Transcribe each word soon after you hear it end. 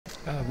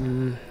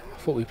I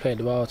thought we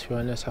played well, to be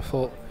honest. I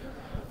thought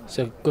it's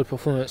a good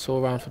performance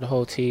all round for the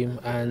whole team,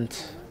 and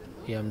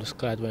yeah, I'm just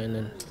glad we're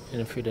in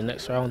and through the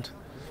next round.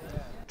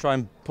 Try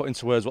and put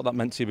into words what that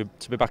meant to you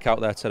to be back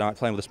out there tonight,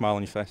 playing with a smile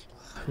on your face.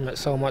 I've met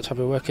so much. I've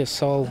been working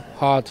so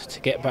hard to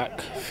get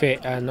back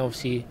fit and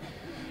obviously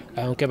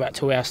get back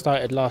to where I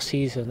started last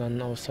season.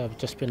 And obviously I've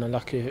just been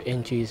unlucky with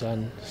injuries,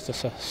 and it's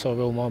just a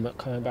surreal moment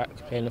coming back,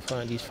 playing in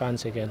front of these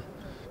fans again.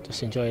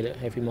 Just enjoyed it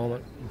every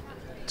moment.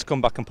 To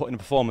come back and put in a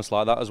performance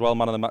like that as well,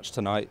 man of the match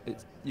tonight,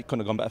 you couldn't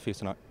have gone better for you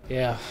tonight.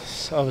 Yeah,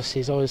 obviously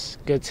it's always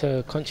good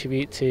to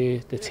contribute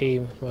to the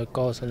team with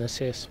goals and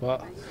assists,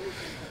 but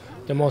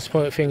the most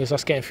important thing is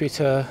us getting through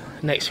to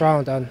next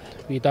round, and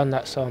we've done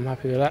that, so I'm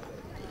happy with that.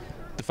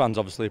 The fans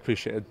obviously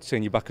appreciated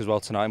seeing you back as well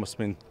tonight. It must have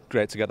been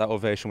great to get that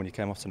ovation when you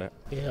came off tonight.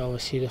 Yeah,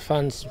 obviously the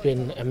fans have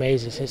been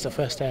amazing since the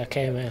first day I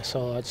came here,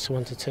 so I just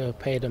wanted to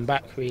pay them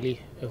back really,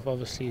 with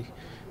obviously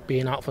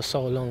being out for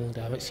so long.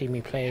 They haven't seen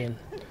me play in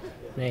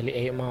nearly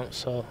 8 months,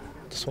 so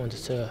I just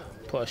wanted to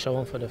put a show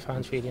on for the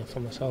fans really and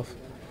for myself.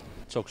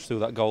 Talk us through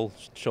that goal,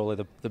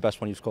 surely the best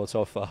one you've scored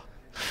so far.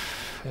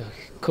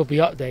 Could be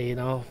up there, you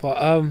know, but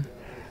I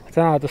don't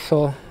know, I just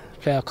saw the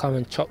player come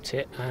and chopped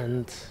it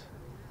and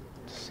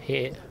just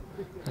hit it,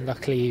 and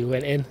luckily he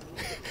went in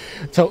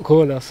top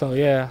corner, so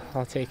yeah,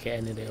 I'll take it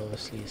any day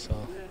obviously,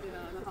 so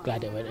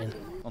glad it went in.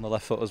 On the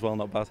left foot as well,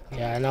 not bad.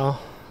 Yeah, I know,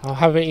 I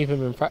haven't even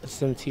been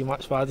practicing too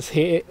much, but I just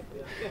hit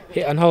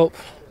and hope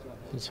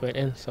it just went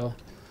in. So.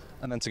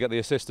 And then to get the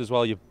assist as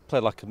well, you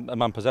played like a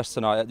man possessed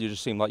tonight. You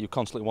just seemed like you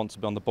constantly want to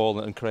be on the ball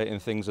and creating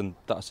things, and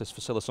that assist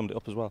for Silla summed it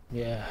up as well.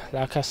 Yeah,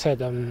 like I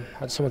said, I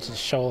just wanted to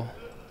show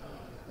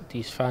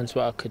these fans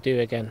what I could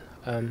do again.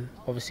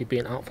 Obviously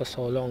being out for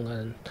so long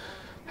and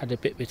had a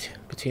bit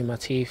between my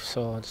teeth,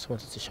 so I just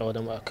wanted to show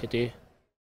them what I could do.